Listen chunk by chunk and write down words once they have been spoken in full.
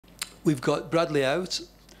we've got Bradley out,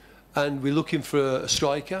 and we're looking for a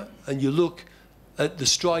striker, and you look at the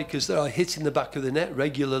strikers that are hitting the back of the net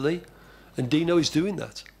regularly, and Dino is doing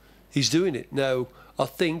that. He's doing it. Now, I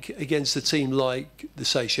think against a team like the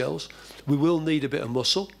Seychelles, we will need a bit of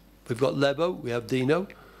muscle. We've got Lebo, we have Dino.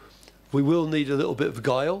 We will need a little bit of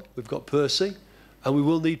guile. We've got Percy, and we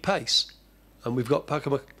will need pace, and we've got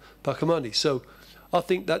Pakamani. So I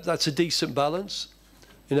think that's a decent balance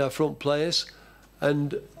in our front players,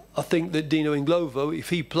 and I think that Dino Ndlovu, if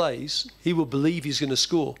he plays, he will believe he's going to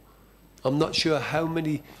score. I'm not sure how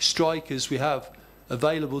many strikers we have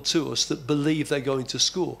available to us that believe they're going to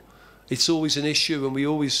score. It's always an issue, and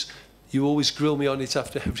you always grill me on it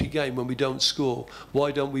after every game when we don't score.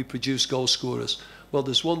 Why don't we produce goal scorers? Well,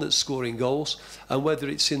 there's one that's scoring goals, and whether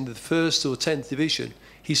it's in the 1st or 10th division,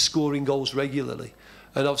 he's scoring goals regularly.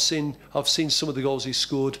 And I've seen some of the goals he's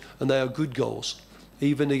scored, and they are good goals,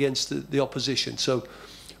 even against the opposition. So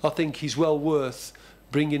I think he's well worth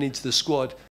bringing into the squad.